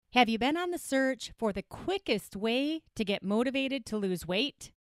Have you been on the search for the quickest way to get motivated to lose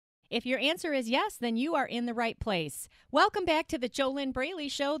weight? If your answer is yes, then you are in the right place. Welcome back to the JoLynn Braley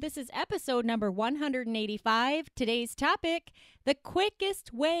Show. This is episode number 185. Today's topic, the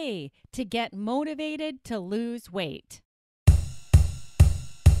quickest way to get motivated to lose weight.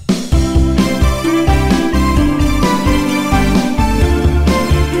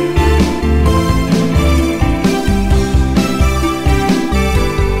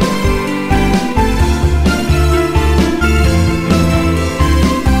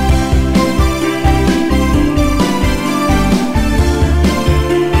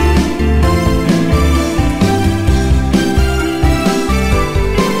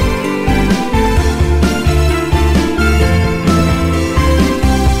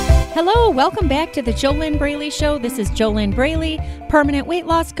 Welcome back to the JoLynn Braley Show. This is JoLynn Braley, permanent weight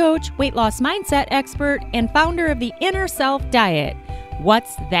loss coach, weight loss mindset expert, and founder of the Inner Self Diet.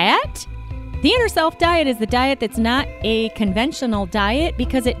 What's that? The Inner Self Diet is the diet that's not a conventional diet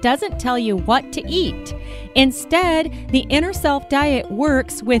because it doesn't tell you what to eat. Instead, the Inner Self Diet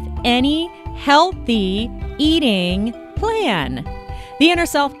works with any healthy eating plan. The Inner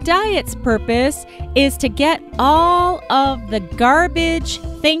Self Diet's purpose is to get all of the garbage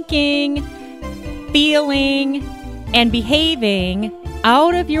thinking, feeling, and behaving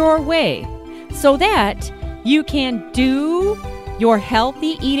out of your way so that you can do your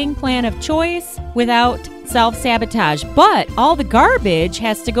healthy eating plan of choice without self-sabotage. But all the garbage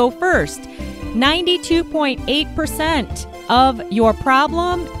has to go first. 92.8% of your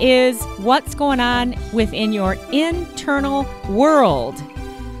problem is what's going on within your internal world.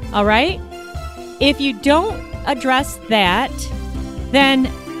 All right? If you don't address that, then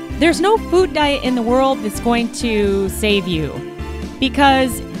there's no food diet in the world that's going to save you.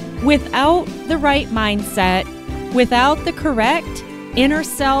 Because without the right mindset, without the correct inner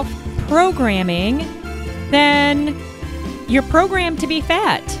self programming, then you're programmed to be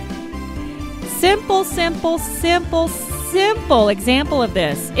fat. Simple example of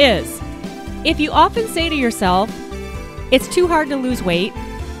this is if you often say to yourself, it's too hard to lose weight,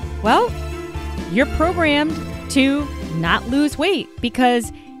 well, you're programmed to not lose weight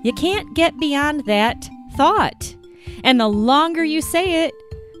because you can't get beyond that thought. And the longer you say it,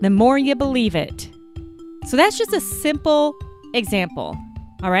 the more you believe it. So that's just a simple example,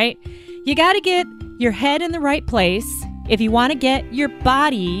 all right? You got to get your head in the right place if you want to get your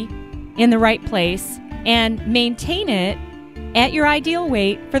body in the right place and maintain it at your ideal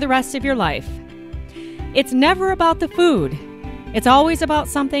weight for the rest of your life. It's never about the food. It's always about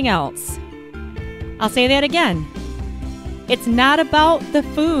something else. I'll say that again. It's not about the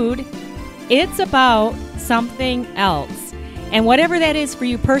food. It's about something else. And whatever that is for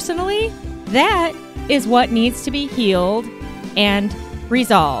you personally, that is what needs to be healed and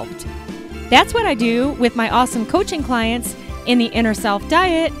resolved. That's what I do with my awesome coaching clients in the Inner Self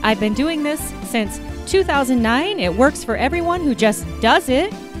Diet. I've been doing this since 2009. It works for everyone who just does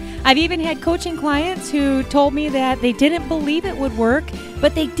it. I've even had coaching clients who told me that they didn't believe it would work,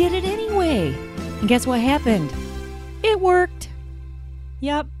 but they did it anyway. And guess what happened? It worked.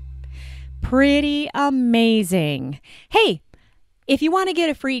 Yep. Pretty amazing. Hey, if you want to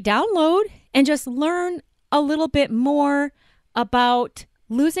get a free download and just learn a little bit more about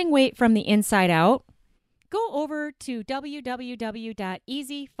losing weight from the inside out, go over to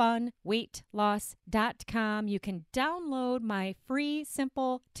www.easyfunweightloss.com. You can download my free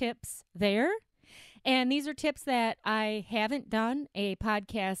simple tips there. And these are tips that I haven't done a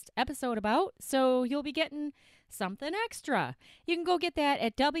podcast episode about, so you'll be getting something extra. You can go get that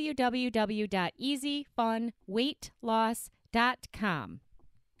at www.easyfunweightloss.com.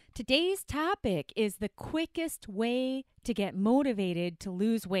 Today's topic is the quickest way to get motivated to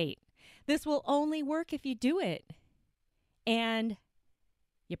lose weight. This will only work if you do it. And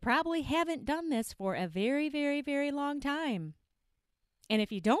you probably haven't done this for a very, very, very long time. And if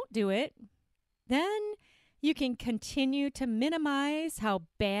you don't do it, then you can continue to minimize how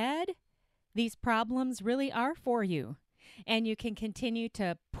bad these problems really are for you. And you can continue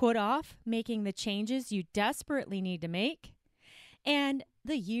to put off making the changes you desperately need to make. And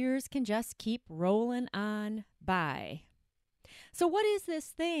the years can just keep rolling on by. So what is this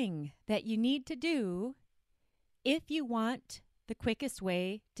thing that you need to do if you want the quickest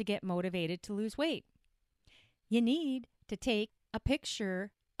way to get motivated to lose weight? You need to take a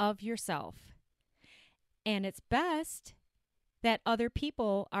picture of yourself. And it's best that other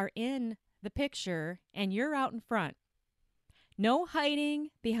people are in the picture and you're out in front. No hiding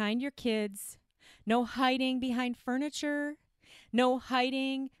behind your kids. No hiding behind furniture. No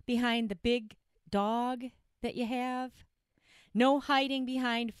hiding behind the big dog that you have. No hiding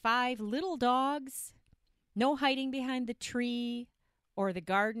behind 5 little dogs. No hiding behind the tree or the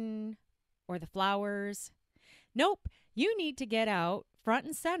garden or the flowers. Nope, you need to get out front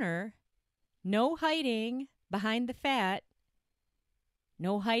and center. No hiding behind the fat.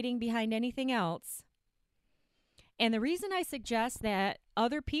 No hiding behind anything else. And the reason I suggest that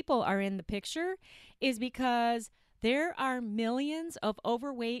other people are in the picture is because there are millions of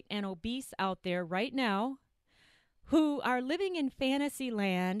overweight and obese out there right now who are living in fantasy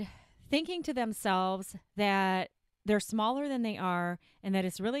land, thinking to themselves that they're smaller than they are and that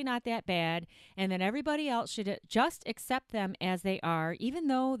it's really not that bad and that everybody else should just accept them as they are, even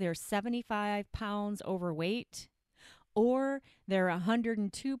though they're 75 pounds overweight, or they're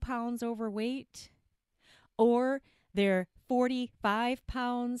 102 pounds overweight, or they're 45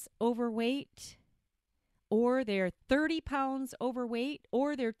 pounds overweight, or they're 30 pounds overweight,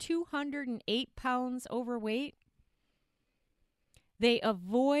 or they're 208 pounds overweight. They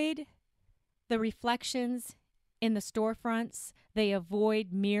avoid the reflections in the storefronts. They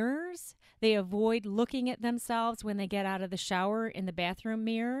avoid mirrors. They avoid looking at themselves when they get out of the shower in the bathroom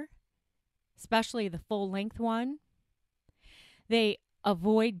mirror, especially the full-length one. They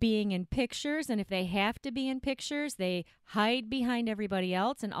avoid being in pictures, and if they have to be in pictures, they hide behind everybody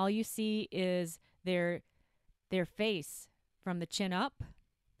else, and all you see is their face from the chin up,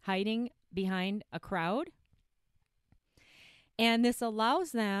 hiding behind a crowd. And this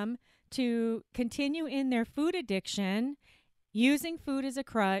allows them to continue in their food addiction, using food as a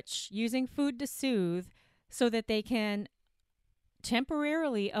crutch, using food to soothe, so that they can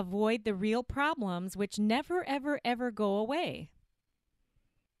temporarily avoid the real problems, which never, ever, ever go away.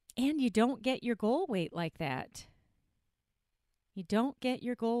 And you don't get your goal weight like that. You don't get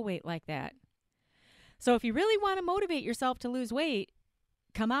your goal weight like that. So if you really want to motivate yourself to lose weight,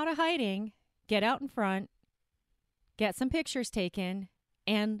 come out of hiding, get out in front, get some pictures taken,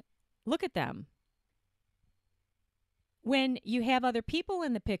 and look at them. When you have other people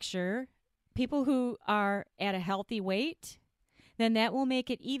in the picture, people who are at a healthy weight, then that will make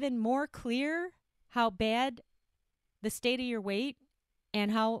it even more clear how bad the state of your weight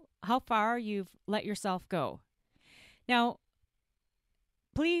and how far you've let yourself go. Now,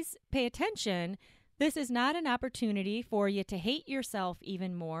 please pay attention. This is not an opportunity for you to hate yourself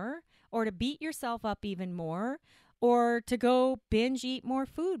even more, or to beat yourself up even more, or to go binge eat more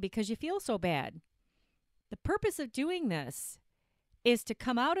food because you feel so bad. The purpose of doing this is to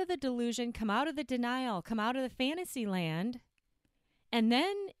come out of the delusion, come out of the denial, come out of the fantasy land, and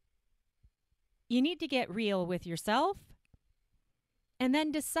then you need to get real with yourself and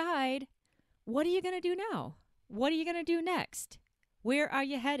then decide, what are you going to do now? What are you going to do next? Where are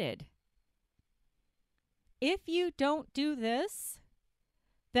you headed? If you don't do this,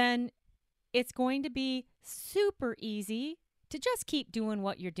 then it's going to be super easy to just keep doing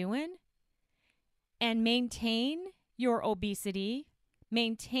what you're doing and maintain your obesity,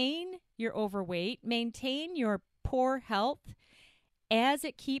 maintain your overweight, maintain your poor health as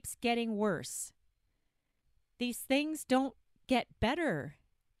it keeps getting worse. These things don't get better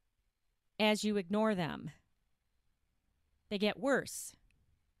as you ignore them. They get worse.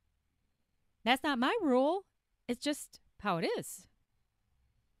 That's not my rule. It's just how it is.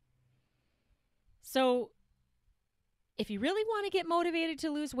 So if you really want to get motivated to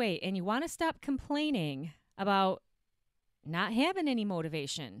lose weight and you want to stop complaining about not having any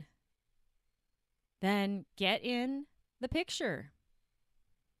motivation, then get in the picture.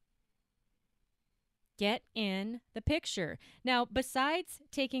 Get in the picture. Now, besides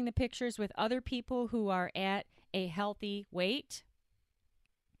taking the pictures with other people who are at a healthy weight,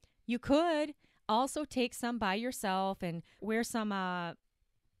 you could also take some by yourself and wear some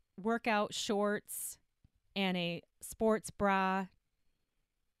workout shorts and a sports bra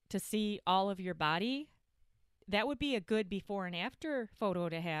to see all of your body. That would be a good before and after photo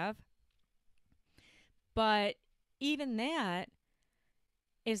to have. But even that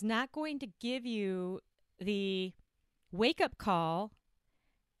is not going to give you the wake-up call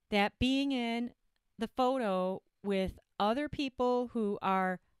that being in the photo with other people who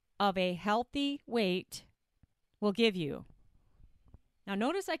are of a healthy weight will give you. Now,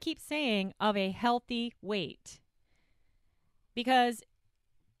 notice I keep saying of a healthy weight, because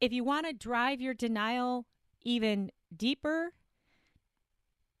if you want to drive your denial even deeper,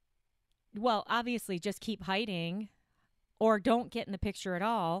 well, obviously just keep hiding, or don't get in the picture at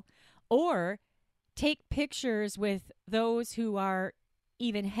all, or take pictures with those who are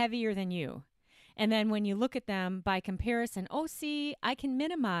even heavier than you. And then when you look at them by comparison, oh, see, I can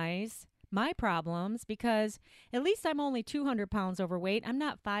minimize my problems because at least I'm only 200 pounds overweight. I'm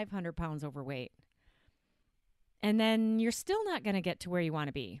not 500 pounds overweight. and then you're still not going to get to where you want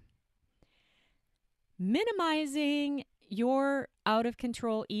to be. Minimizing your out of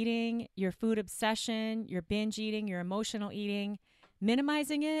control eating, your food obsession, your binge eating, your emotional eating,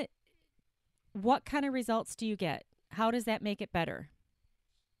 minimizing it, what kind of results do you get? How does that make it better?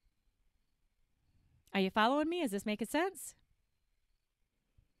 Are you following me? Is this making sense?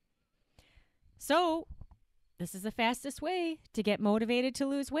 So, this is the fastest way to get motivated to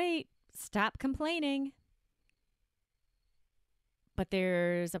lose weight. Stop complaining. But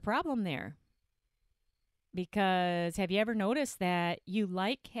there's a problem there. Because have you ever noticed that you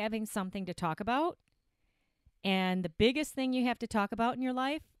like having something to talk about? And the biggest thing you have to talk about in your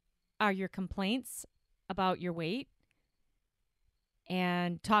life are your complaints about your weight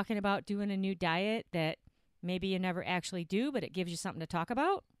and talking about doing a new diet that maybe you never actually do, but it gives you something to talk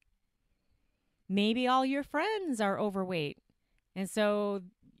about. Maybe all your friends are overweight, and so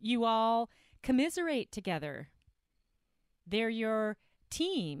you all commiserate together. They're your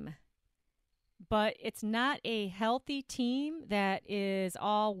team, but it's not a healthy team that is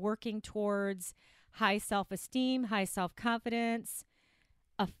all working towards high self-esteem, high self-confidence,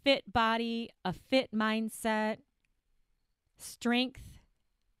 a fit body, a fit mindset, strength,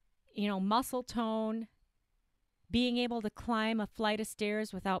 muscle tone, being able to climb a flight of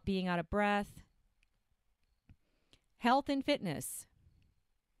stairs without being out of breath, health and fitness,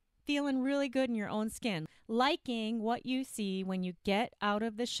 feeling really good in your own skin, liking what you see when you get out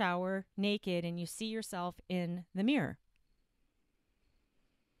of the shower naked and you see yourself in the mirror.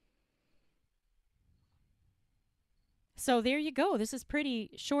 So there you go. This is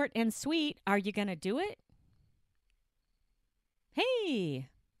pretty short and sweet. Are you going to do it? Hey,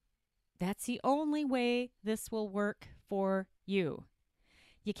 that's the only way this will work for you.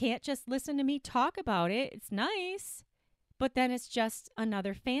 You can't just listen to me talk about it. It's nice, but then it's just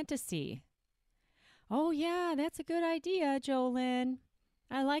another fantasy. Oh, yeah, that's a good idea, Jolynn.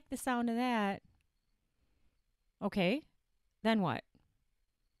 I like the sound of that. Okay, then what?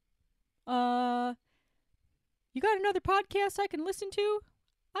 You got another podcast I can listen to?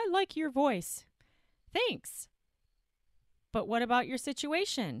 I like your voice. Thanks. But what about your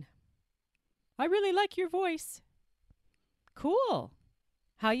situation? I really like your voice. Cool.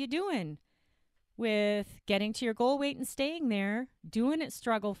 How you doing with getting to your goal weight and staying there, doing it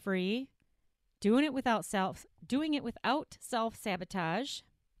struggle-free, doing it without self-sabotage?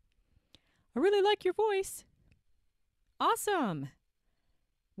 I really like your voice. Awesome.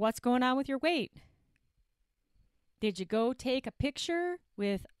 What's going on with your weight? Did you go take a picture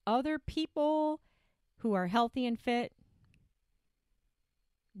with other people who are healthy and fit?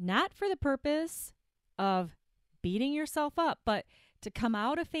 Not for the purpose of beating yourself up, but to come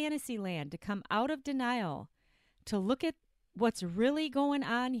out of fantasy land, to come out of denial, to look at what's really going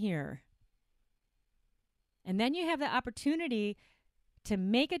on here. And then you have the opportunity to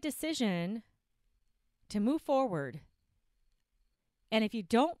make a decision to move forward. And if you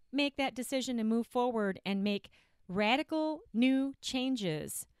don't make that decision to move forward and make radical new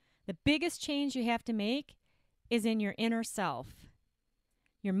changes, the biggest change you have to make is in your inner self.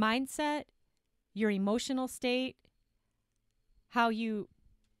 Your mindset, your emotional state, how you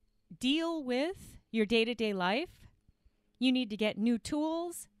deal with your day-to-day life. You need to get new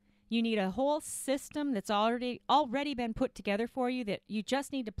tools. You need a whole system that's already been put together for you that you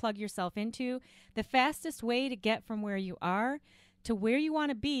just need to plug yourself into. The fastest way to get from where you are to where you want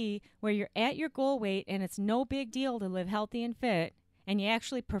to be, where you're at your goal weight and it's no big deal to live healthy and fit, and you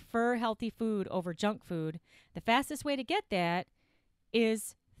actually prefer healthy food over junk food, the fastest way to get that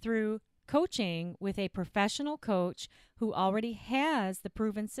is through coaching with a professional coach who already has the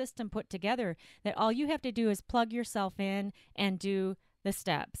proven system put together, that all you have to do is plug yourself in and do the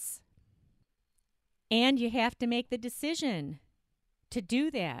steps. And you have to make the decision to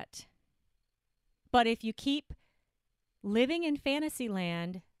do that. But if you keep living in fantasy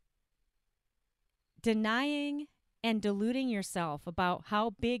land, denying and deluding yourself about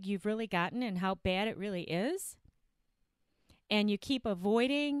how big you've really gotten and how bad it really is, and you keep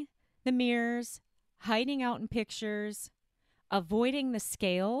avoiding the mirrors, hiding out in pictures, avoiding the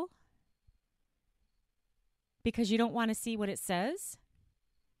scale because you don't want to see what it says,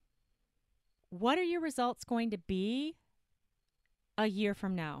 what are your results going to be a year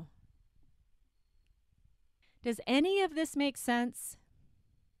from now? Does any of this make sense?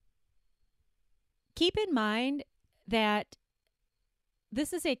 Keep in mind that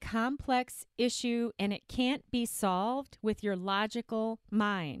this is a complex issue and it can't be solved with your logical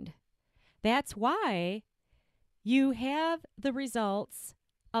mind. That's why you have the results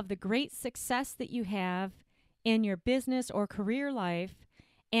of the great success that you have in your business or career life,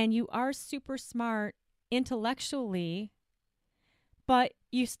 and you are super smart intellectually, but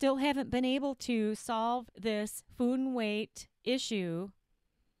you still haven't been able to solve this food and weight issue.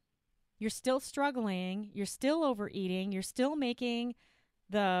 You're still struggling. You're still overeating. You're still making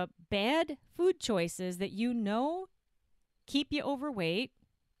the bad food choices that you know keep you overweight.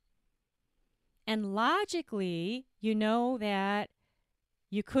 And logically, you know that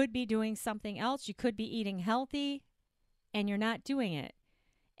you could be doing something else. You could be eating healthy, and you're not doing it.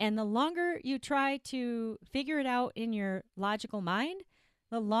 And the longer you try to figure it out in your logical mind,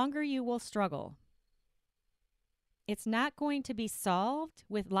 the longer you will struggle. It's not going to be solved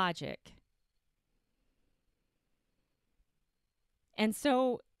with logic. And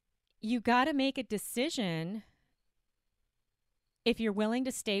so you got to make a decision if you're willing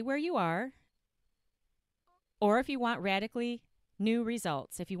to stay where you are or if you want radically new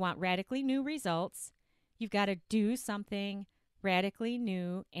results. If you want radically new results, you've got to do something radically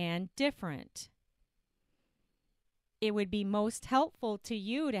new and different. It would be most helpful to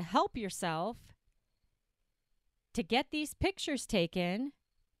you to help yourself to get these pictures taken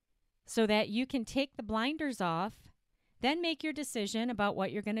so that you can take the blinders off, then make your decision about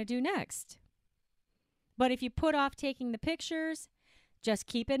what you're going to do next. But if you put off taking the pictures, just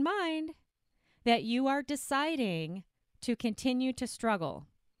keep in mind that you are deciding to continue to struggle.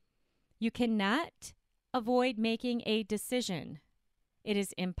 You cannot avoid making a decision. It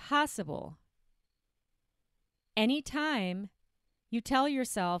is impossible. Anytime you tell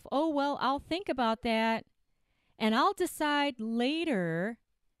yourself, oh, well, I'll think about that and I'll decide later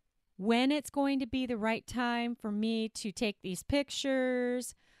when it's going to be the right time for me to take these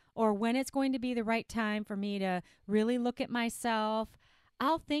pictures or when it's going to be the right time for me to really look at myself.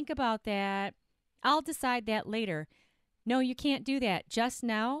 I'll think about that. I'll decide that later. No, you can't do that. Just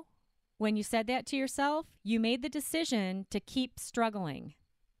now, when you said that to yourself, you made the decision to keep struggling.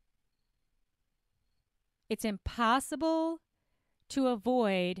 It's impossible to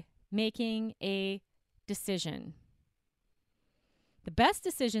avoid making a decision. The best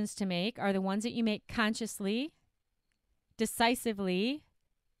decisions to make are the ones that you make consciously, decisively,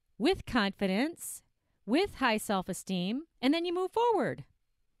 with confidence, with high self-esteem, and then you move forward.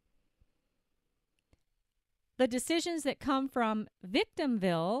 The decisions that come from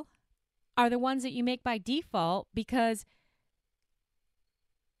victimville are the ones that you make by default because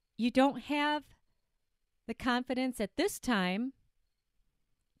you don't have the confidence at this time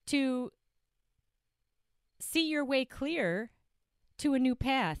to see your way clear to a new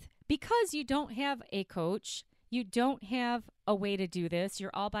path. Because you don't have a coach, you don't have a way to do this,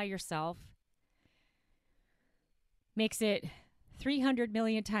 you're all by yourself, makes it 300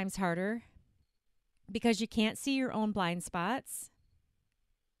 million times harder because you can't see your own blind spots.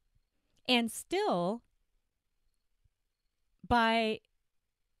 And still, by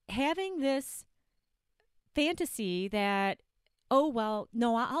having this fantasy that, oh, well,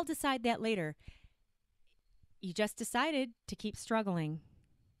 no, I'll decide that later, you just decided to keep struggling.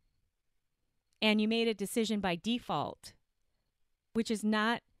 And you made a decision by default, which is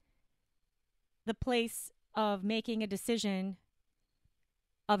not the place of making a decision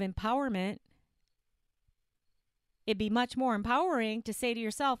of empowerment. It'd be much more empowering to say to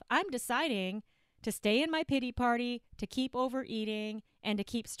yourself, I'm deciding to stay in my pity party, to keep overeating, and to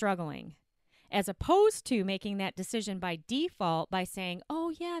keep struggling. As opposed to making that decision by default by saying,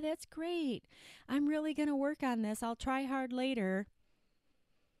 oh, yeah, that's great. I'm really going to work on this. I'll try hard later.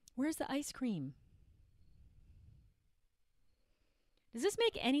 Where's the ice cream? Does this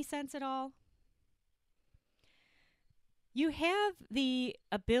make any sense at all? You have the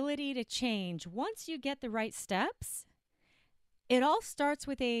ability to change. Once you get the right steps, it all starts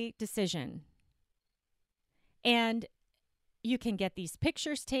with a decision. And you can get these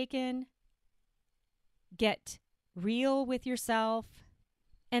pictures taken, get real with yourself,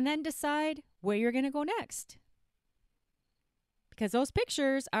 and then decide where you're going to go next. Because those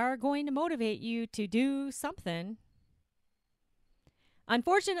pictures are going to motivate you to do something.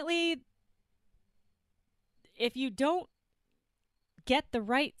 Unfortunately, if you don't get the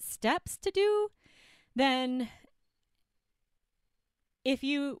right steps to do, then if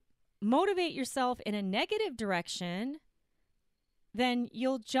you motivate yourself in a negative direction, then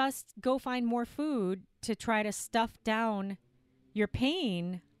you'll just go find more food to try to stuff down your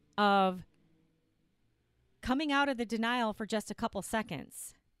pain of coming out of the denial for just a couple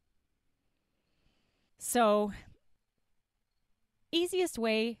seconds. So, easiest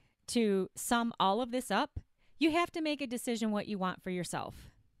way to sum all of this up, you have to make a decision what you want for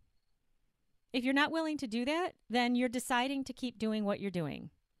yourself. If you're not willing to do that, then you're deciding to keep doing what you're doing.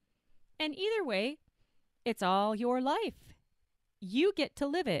 And either way, it's all your life. You get to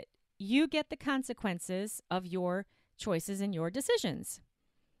live it. you get the consequences of your choices and your decisions.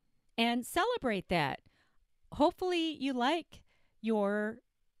 And celebrate that. Hopefully you like your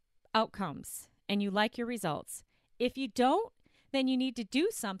outcomes and you like your results. If you don't, then you need to do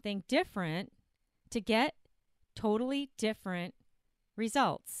something different to get totally different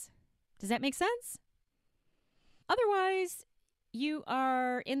results. Does that make sense? Otherwise, you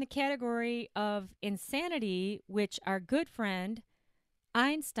are in the category of insanity, which our good friend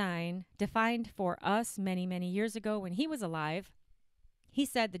Einstein defined for us many, many years ago when he was alive. He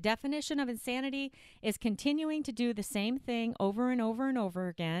said the definition of insanity is continuing to do the same thing over and over and over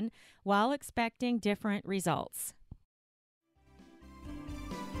again while expecting different results.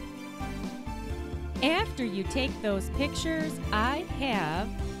 After you take those pictures, I have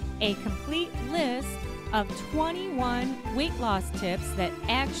a complete list of 21 weight loss tips that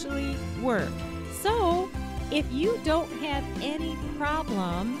actually work. So, if you don't have any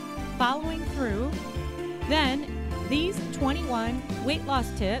problem following through, then these 21 weight loss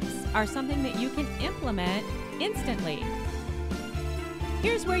tips are something that you can implement instantly.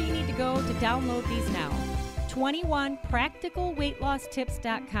 Here's where you need to go to download these now.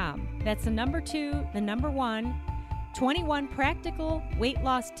 21practicalweightlosstips.com. That's the number 2, the number 1.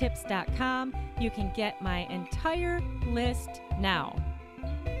 21practicalweightlosstips.com. You can get my entire list now.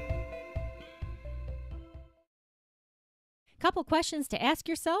 Couple questions to ask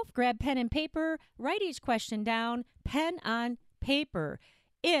yourself. Grab pen and paper. Write each question down, pen on paper.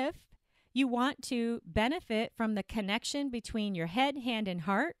 If you want to benefit from the connection between your head, hand, and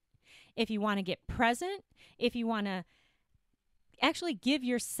heart, if you want to get present, if you want to actually give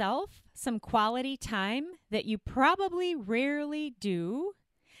yourself some quality time that you probably rarely do,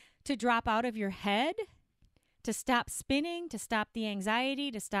 to drop out of your head, to stop spinning, to stop the anxiety,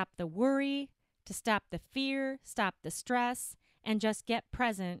 to stop the worry, to stop the fear, stop the stress, and just get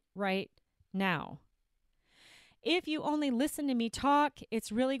present right now. If you only listen to me talk,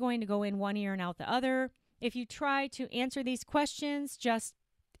 it's really going to go in one ear and out the other. If you try to answer these questions just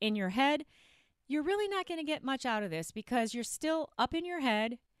in your head, you're really not going to get much out of this because you're still up in your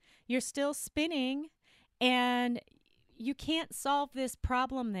head, you're still spinning, and you can't solve this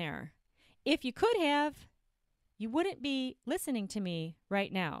problem there. If you could have, you wouldn't be listening to me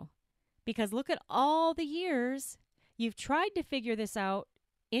right now. Because look at all the years you've tried to figure this out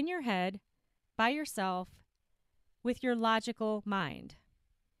in your head, by yourself, with your logical mind.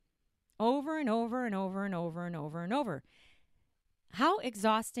 Over and over and over and over and over and over. How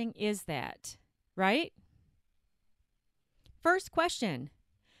exhausting is that, right? First question,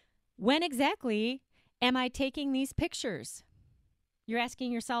 when exactly am I taking these pictures? You're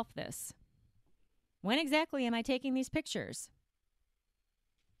asking yourself this. When exactly am I taking these pictures?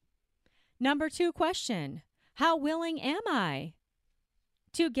 Number 2 question, how willing am I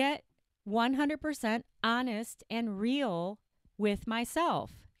to get 100% honest and real with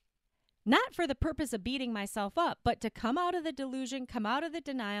myself? Not for the purpose of beating myself up, but to come out of the delusion, come out of the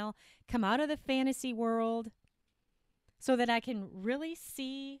denial, come out of the fantasy world so that I can really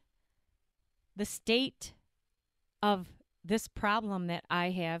see the state of this problem that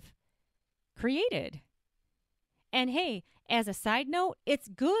I have created. And hey, as a side note, it's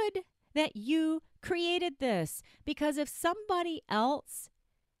good that you created this, because if somebody else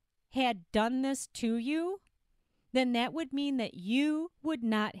had done this to you, then that would mean that you would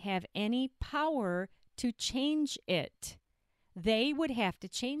not have any power to change it. They would have to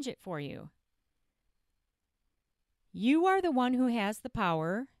change it for you. You are the one who has the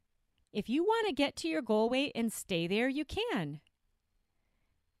power. If you want to get to your goal weight and stay there, you can.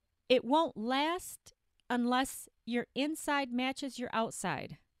 It won't last unless your inside matches your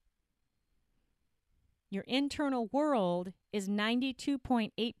outside. Your internal world is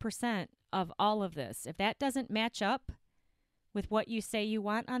 92.8% of all of this. If that doesn't match up with what you say you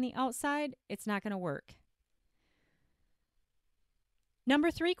want on the outside, it's not going to work.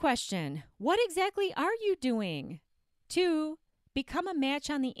 Number 3 question, what exactly are you doing to become a match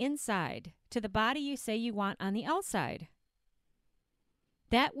on the inside to the body you say you want on the outside?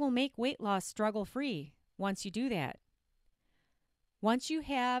 That will make weight loss struggle-free once you do that. Once you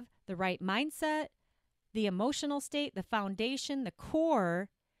have the right mindset, the emotional state, the foundation, the core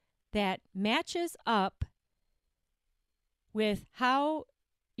that matches up with how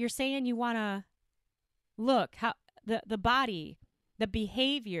you're saying you want to look, how the body, the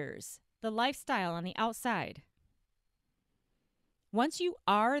behaviors, the lifestyle on the outside. Once you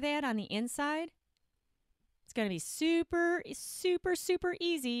are that on the inside, it's going to be super, super, super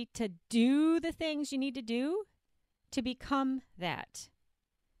easy to do the things you need to do to become that.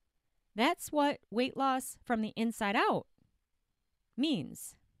 That's what weight loss from the inside out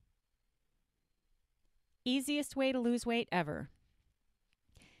means. easiest way to lose weight ever.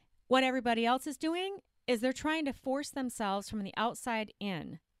 What everybody else is doing is they're trying to force themselves from the outside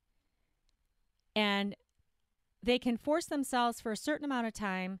in. And they can force themselves for a certain amount of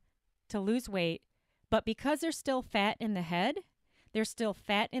time to lose weight, but because they're still fat in the head, they're still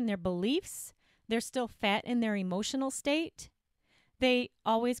fat in their beliefs, they're still fat in their emotional state, they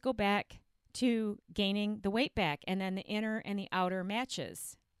always go back to gaining the weight back, and then the inner and the outer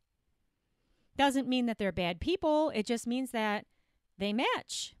matches. Doesn't mean that they're bad people, it just means that they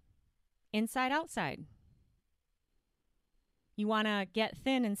match inside outside. You want to get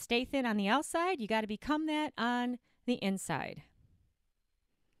thin and stay thin on the outside, you got to become that on the inside.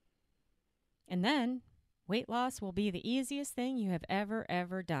 And then weight loss will be the easiest thing you have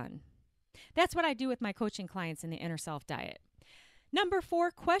ever done. That's what I do with my coaching clients in the Inner Self Diet. Number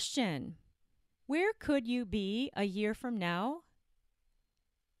 4 question. Where could you be a year from now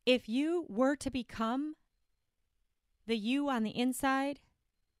if you were to become the you on the inside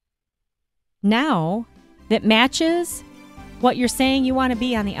now that matches what you're saying you want to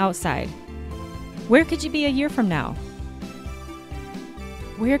be on the outside? Where could you be a year from now?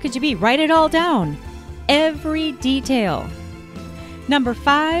 Where could you be? Write it all down. Every detail. Number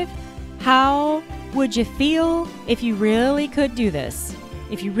 5, how would you feel if you really could do this?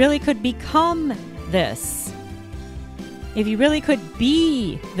 If you really could become this? If you really could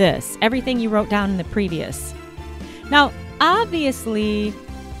be this? Everything you wrote down in the previous. Now, obviously,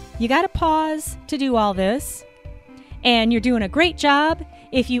 you got to pause to do all this. And you're doing a great job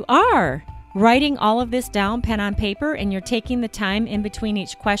if you are writing all of this down, pen on paper, and you're taking the time in between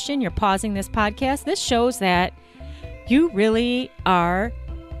each question. You're pausing this podcast. This shows that you really are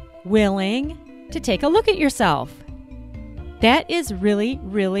willing to take a look at yourself. That is really,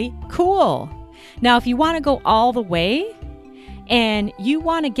 really cool. Now, if you want to go all the way and you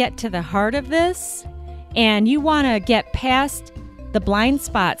want to get to the heart of this and you want to get past the blind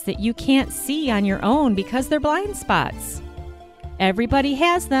spots that you can't see on your own because they're blind spots. Everybody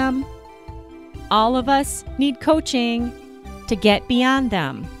has them. All of us need coaching to get beyond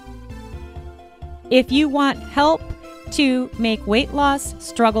them. If you want help to make weight loss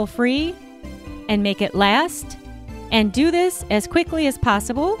struggle-free and make it last, and do this as quickly as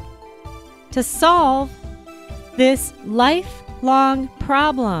possible to solve this lifelong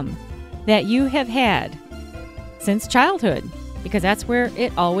problem that you have had since childhood, because that's where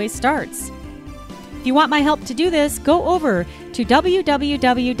it always starts. If you want my help to do this, go over to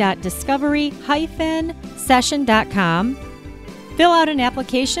www.discovery-session.com. Fill out an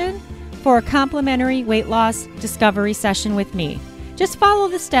application for a complimentary weight loss discovery session with me. Just follow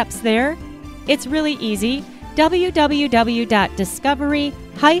the steps there. It's really easy.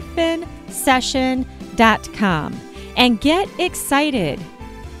 www.discovery-session.com. And get excited.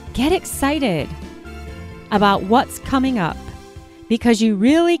 Get excited about what's coming up, because you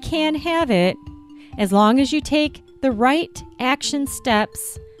really can have it as long as you take the right action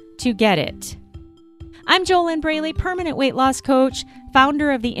steps to get it. I'm JoLynn Braley, permanent weight loss coach,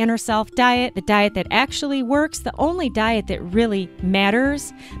 founder of the Inner Self Diet, the diet that actually works, the only diet that really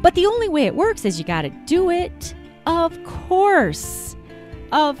matters. But the only way it works is you got to do it. Of course.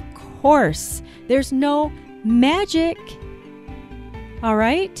 Of course. There's no magic. All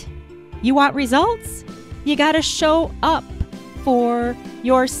right? You want results? You got to show up for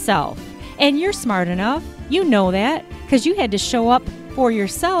yourself. And you're smart enough, you know that, because you had to show up for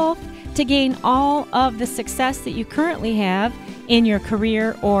yourself to gain all of the success that you currently have in your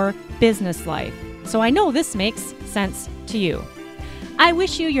career or business life. So I know this makes sense to you. I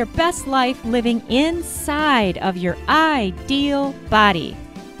wish you your best life living inside of your ideal body.